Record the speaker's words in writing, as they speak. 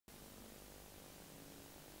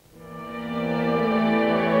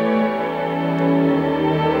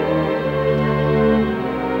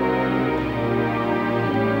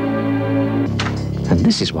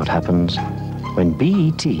This is what happens when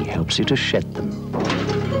BET helps you to shed them.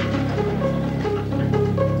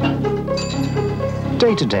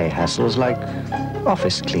 Day-to-day hassles like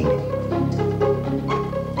office cleaning,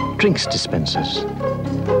 drinks dispensers,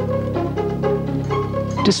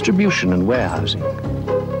 distribution and warehousing,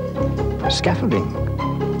 scaffolding,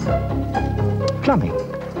 plumbing,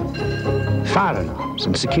 fire alarms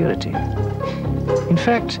and security. In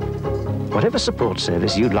fact, whatever support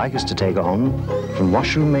service you'd like us to take on, from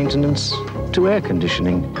washroom maintenance to air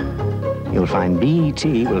conditioning, you'll find BET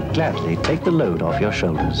will gladly take the load off your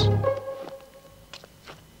shoulders,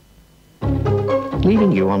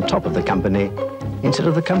 leaving you on top of the company instead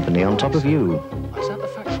of the company on top of you.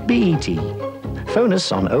 BET. Phone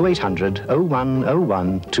us on 0800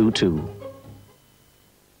 010122.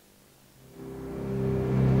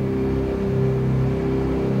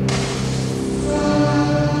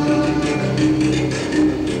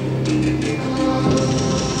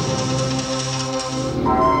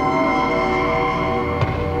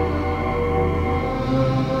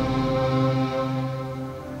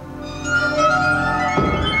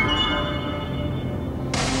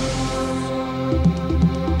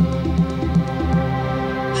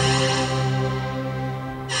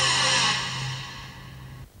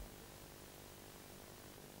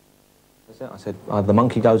 I said, either the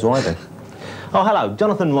monkey goes or I do. Oh, hello,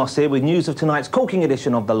 Jonathan Ross here with news of tonight's corking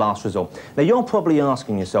edition of The Last Resort. Now, you're probably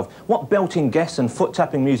asking yourself, what belting guests and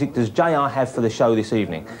foot-tapping music does JR have for the show this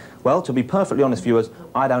evening? Well, to be perfectly honest, viewers,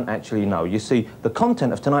 I don't actually know. You see, the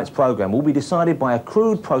content of tonight's programme will be decided by a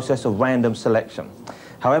crude process of random selection.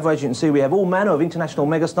 However, as you can see, we have all manner of international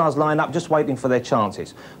megastars lined up just waiting for their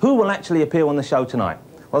chances. Who will actually appear on the show tonight?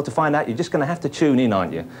 Well, to find out, you're just going to have to tune in,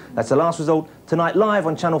 aren't you? That's The Last Resort, tonight live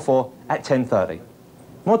on Channel 4 at 10:30.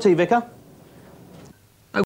 More tea, Vicar?